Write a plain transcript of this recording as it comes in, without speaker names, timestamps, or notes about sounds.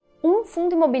um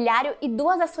fundo imobiliário e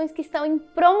 2 ações que estão em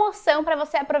promoção para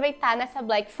você aproveitar nessa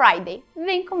Black Friday.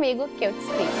 Vem comigo que eu te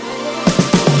explico.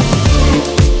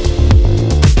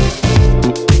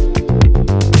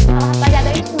 Fala rapaziada,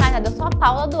 antes de mais nada, eu sou a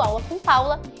Paula do Aula com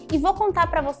Paula e vou contar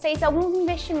para vocês alguns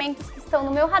investimentos que estão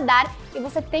no meu radar e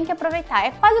você tem que aproveitar.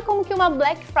 É quase como que uma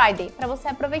Black Friday para você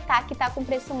aproveitar que está com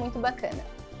preço muito bacana.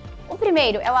 O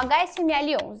primeiro é o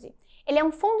HSML11. Ele é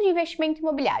um fundo de investimento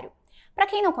imobiliário. Para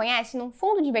quem não conhece, num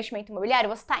fundo de investimento imobiliário,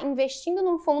 você está investindo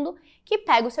num fundo que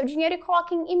pega o seu dinheiro e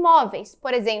coloca em imóveis.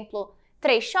 Por exemplo,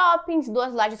 3 shoppings,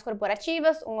 2 lajes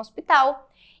corporativas, um hospital.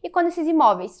 E quando esses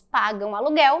imóveis pagam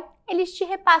aluguel, eles te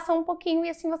repassam um pouquinho e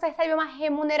assim você recebe uma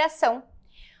remuneração.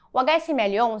 O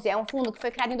HSML11 é um fundo que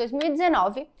foi criado em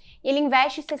 2019 e ele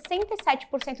investe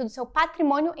 67% do seu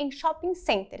patrimônio em shopping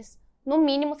centers. No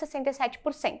mínimo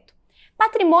 67%.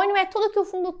 Patrimônio é tudo que o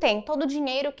fundo tem, todo o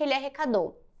dinheiro que ele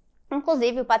arrecadou.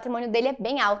 Inclusive, o patrimônio dele é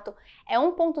bem alto, é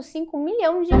 1,5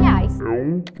 milhão de reais.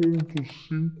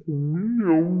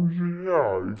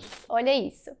 Olha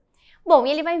isso. Bom,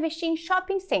 e ele vai investir em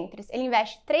shopping centers. Ele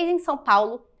investe 3 em São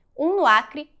Paulo, 1 no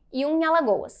Acre e 1 em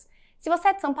Alagoas. Se você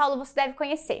é de São Paulo, você deve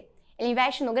conhecer. Ele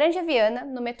investe no Granja Viana,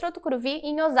 no Metrô Tucuruvi e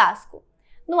em Osasco.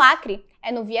 No Acre,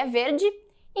 é no Via Verde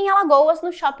e em Alagoas,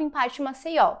 no Shopping Pátio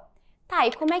Maceió. Tá,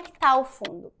 e como é que tá o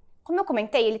fundo? Como eu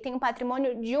comentei, ele tem um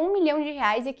patrimônio de 1 milhão de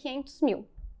reais e 500 mil.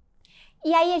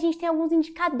 E aí a gente tem alguns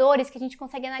indicadores que a gente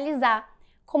consegue analisar,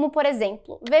 como por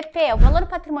exemplo, VP é o valor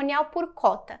patrimonial por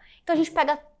cota. Então a gente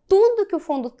pega tudo que o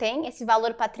fundo tem, esse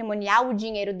valor patrimonial, o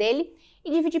dinheiro dele,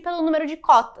 e divide pelo número de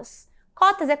cotas.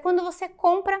 Cotas é quando você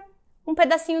compra um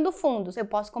pedacinho do fundo. Eu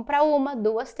posso comprar 1,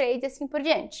 2, 3 e assim por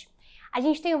diante. A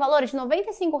gente tem o valor de R$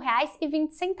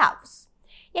 95,20.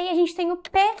 E aí a gente tem o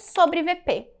P sobre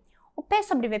VP. O P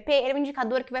sobre VP é um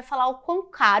indicador que vai falar o quão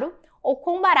caro ou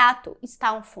quão barato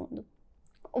está um fundo.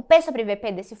 O P sobre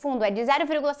VP desse fundo é de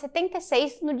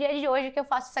 0,76 no dia de hoje que eu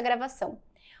faço essa gravação.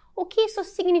 O que isso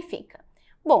significa?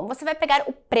 Bom, você vai pegar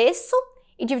o preço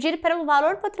e dividir pelo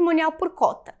valor patrimonial por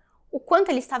cota. O quanto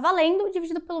ele está valendo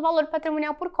dividido pelo valor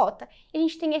patrimonial por cota. E a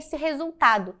gente tem esse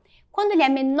resultado. Quando ele é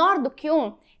menor do que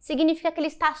 1, significa que ele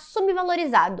está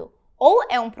subvalorizado. Ou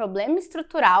é um problema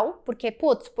estrutural, porque,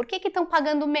 putz, por que estão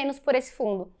pagando menos por esse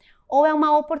fundo? Ou é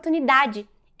uma oportunidade,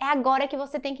 é agora que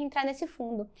você tem que entrar nesse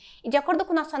fundo. E de acordo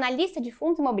com o nosso analista de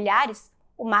fundos imobiliários,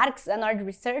 o Marx, da Nord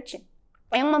Research,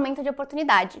 é um momento de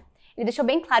oportunidade. Ele deixou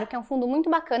bem claro que é um fundo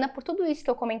muito bacana por tudo isso que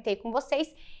eu comentei com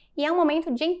vocês e é um momento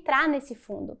de entrar nesse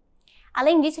fundo.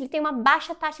 Além disso, ele tem uma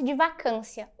baixa taxa de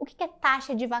vacância. O que é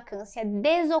taxa de vacância? É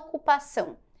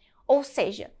desocupação. Ou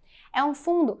seja, é um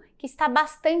fundo que está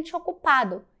bastante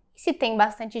ocupado. E se tem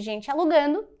bastante gente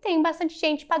alugando, tem bastante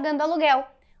gente pagando aluguel.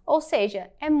 Ou seja,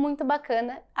 é muito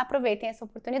bacana, aproveitem essa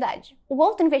oportunidade. O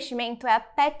outro investimento é a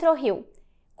PetroRio,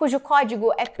 cujo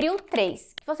código é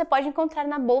PRIO3, que você pode encontrar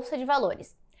na Bolsa de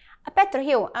Valores. A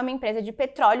PetroRio é uma empresa de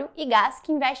petróleo e gás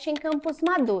que investe em campos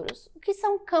maduros. O que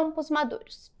são campos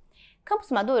maduros? Campos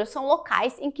maduros são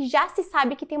locais em que já se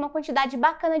sabe que tem uma quantidade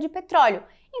bacana de petróleo,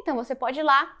 então você pode ir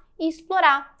lá e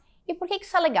explorar. E por que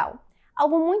isso é legal?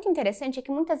 Algo muito interessante é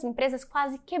que muitas empresas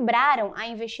quase quebraram a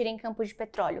investir em campos de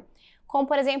petróleo, como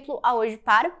por exemplo a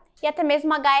Odipar e até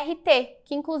mesmo a HRT,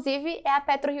 que inclusive é a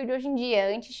PetroRio de hoje em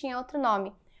dia, antes tinha outro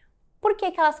nome. Por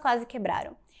que elas quase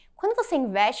quebraram? Quando você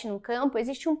investe num campo,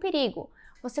 existe um perigo.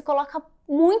 Você coloca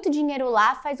muito dinheiro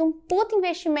lá, faz um puto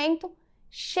investimento,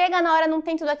 chega na hora não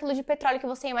tem tudo aquilo de petróleo que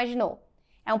você imaginou.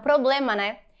 É um problema,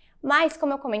 né? Mas,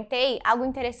 como eu comentei, algo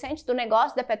interessante do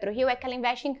negócio da PetroRio é que ela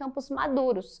investe em campos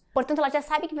maduros. Portanto, ela já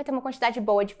sabe que vai ter uma quantidade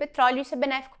boa de petróleo e isso é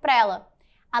benéfico para ela.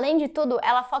 Além de tudo,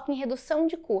 ela foca em redução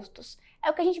de custos.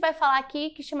 É o que a gente vai falar aqui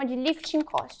que chama de lifting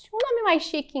cost. Um nome mais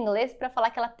chique em inglês para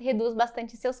falar que ela reduz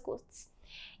bastante seus custos.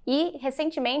 E,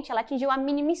 recentemente, ela atingiu a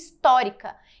mínima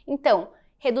histórica. Então,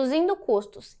 reduzindo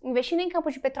custos, investindo em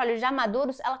campos de petróleo já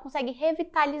maduros, ela consegue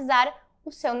revitalizar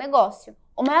o seu negócio.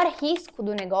 O maior risco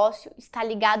do negócio está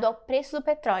ligado ao preço do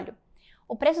petróleo.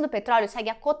 O preço do petróleo segue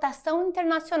a cotação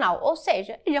internacional, ou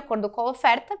seja, de acordo com a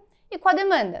oferta e com a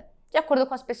demanda, de acordo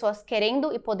com as pessoas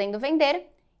querendo e podendo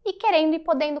vender e querendo e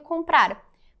podendo comprar.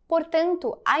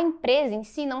 Portanto, a empresa em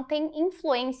si não tem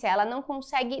influência, ela não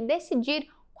consegue decidir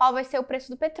qual vai ser o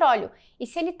preço do petróleo. E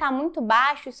se ele está muito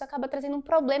baixo, isso acaba trazendo um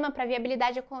problema para a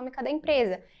viabilidade econômica da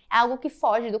empresa. É algo que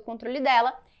foge do controle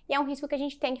dela e é um risco que a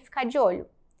gente tem que ficar de olho.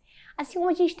 Assim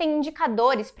como a gente tem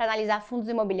indicadores para analisar fundos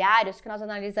imobiliários, que nós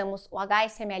analisamos o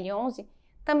HSML11,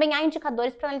 também há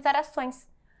indicadores para analisar ações.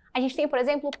 A gente tem, por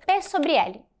exemplo, o P sobre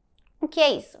L. O que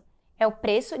é isso? É o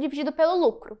preço dividido pelo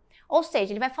lucro. Ou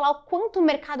seja, ele vai falar o quanto o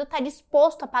mercado está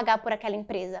disposto a pagar por aquela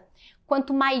empresa.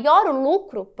 Quanto maior o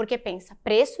lucro, porque pensa,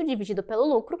 preço dividido pelo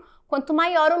lucro, quanto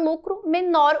maior o lucro,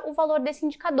 menor o valor desse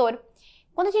indicador.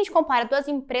 Quando a gente compara duas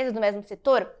empresas do mesmo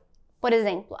setor, por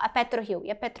exemplo, a PetroRio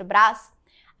e a Petrobras,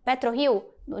 a PetroRio,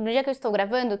 no dia que eu estou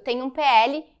gravando, tem um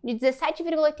PL de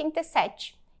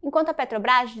 17,87, enquanto a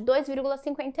Petrobras de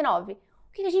 2,59. O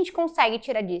que a gente consegue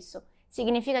tirar disso?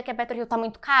 Significa que a PetroRio está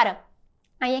muito cara?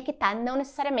 Aí é que tá, não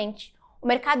necessariamente. O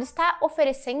mercado está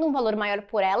oferecendo um valor maior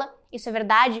por ela, isso é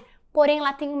verdade, porém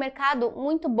ela tem um mercado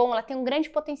muito bom, ela tem um grande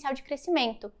potencial de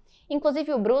crescimento.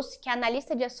 Inclusive o Bruce, que é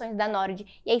analista de ações da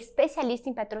Nord e é especialista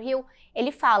em PetroRio,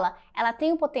 ele fala, ela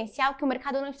tem um potencial que o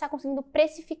mercado não está conseguindo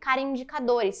precificar em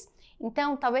indicadores.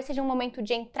 Então, talvez seja um momento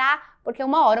de entrar, porque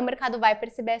uma hora o mercado vai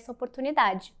perceber essa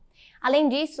oportunidade. Além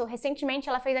disso, recentemente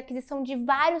ela fez aquisição de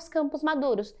vários campos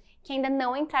maduros, que ainda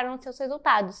não entraram nos seus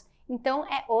resultados. Então,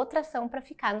 é outra ação para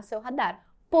ficar no seu radar.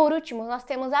 Por último, nós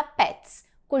temos a Petz,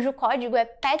 cujo código é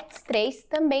PETS3,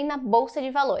 também na Bolsa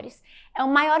de Valores. É o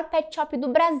maior pet shop do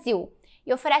Brasil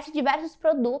e oferece diversos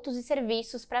produtos e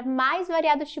serviços para mais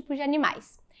variados tipos de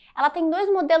animais. Ela tem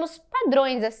dois modelos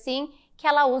padrões, assim, que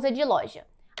ela usa de loja.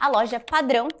 A loja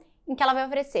padrão, em que ela vai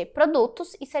oferecer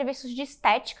produtos e serviços de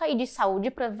estética e de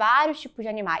saúde para vários tipos de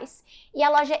animais, e a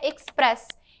loja Express,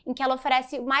 em que ela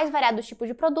oferece mais variados tipos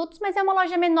de produtos, mas é uma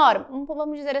loja menor,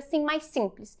 vamos dizer assim, mais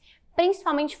simples,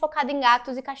 principalmente focada em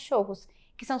gatos e cachorros,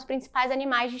 que são os principais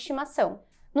animais de estimação.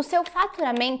 No seu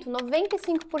faturamento,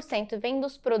 95% vem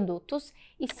dos produtos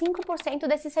e 5%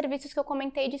 desses serviços que eu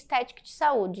comentei de estética e de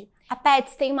saúde. A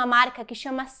Petz tem uma marca que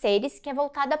chama Seres, que é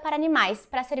voltada para animais,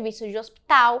 para serviços de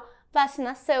hospital,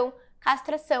 vacinação,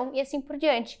 castração e assim por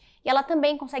diante. E ela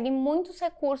também consegue muitos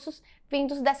recursos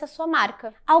vindos dessa sua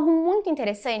marca. Algo muito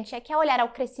interessante é que ao olhar ao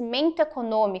crescimento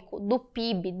econômico do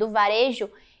PIB, do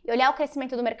varejo, e olhar o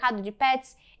crescimento do mercado de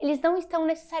pets, eles não estão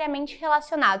necessariamente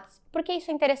relacionados. Por que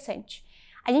isso é interessante?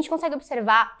 A gente consegue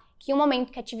observar que em um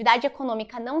momento que a atividade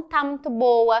econômica não está muito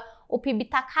boa, o PIB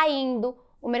está caindo,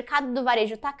 o mercado do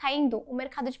varejo está caindo, o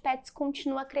mercado de pets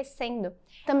continua crescendo.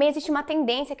 Também existe uma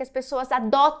tendência que as pessoas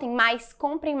adotem mais,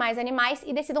 comprem mais animais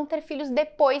e decidam ter filhos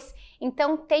depois.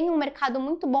 Então tem um mercado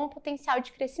muito bom potencial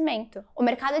de crescimento. O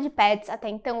mercado de pets até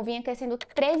então vinha crescendo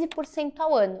 13%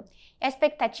 ao ano. E a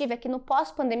expectativa é que no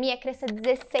pós-pandemia cresça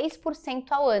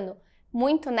 16% ao ano.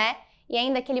 Muito, né? E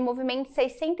ainda aquele movimento de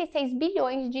 66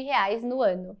 bilhões de reais no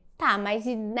ano. Tá, mas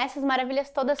e nessas maravilhas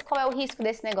todas, qual é o risco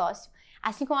desse negócio?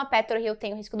 Assim como a PetroRio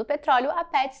tem o risco do petróleo, a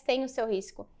Petz tem o seu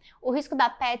risco. O risco da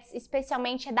Petz,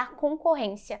 especialmente, é da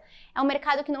concorrência. É um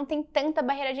mercado que não tem tanta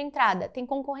barreira de entrada. Tem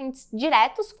concorrentes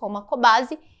diretos, como a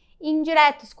Cobasi, e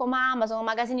indiretos, como a Amazon ou a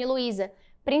Magazine Luiza,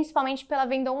 principalmente pela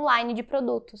venda online de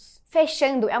produtos.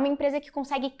 Fechando, é uma empresa que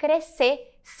consegue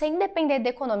crescer sem depender da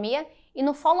economia e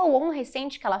no follow-on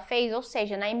recente que ela fez, ou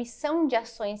seja, na emissão de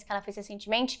ações que ela fez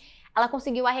recentemente, ela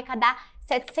conseguiu arrecadar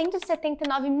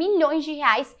 779 milhões de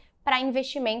reais para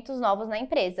investimentos novos na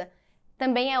empresa.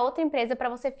 Também é outra empresa para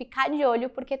você ficar de olho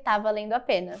porque tá valendo a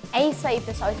pena. É isso aí,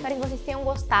 pessoal. Espero que vocês tenham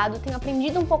gostado, tenham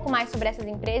aprendido um pouco mais sobre essas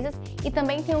empresas e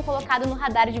também tenham colocado no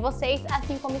radar de vocês,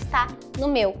 assim como está no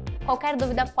meu. Qualquer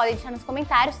dúvida pode deixar nos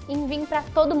comentários e enviem para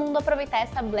todo mundo aproveitar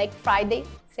essa Black Friday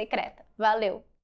secreta. Valeu!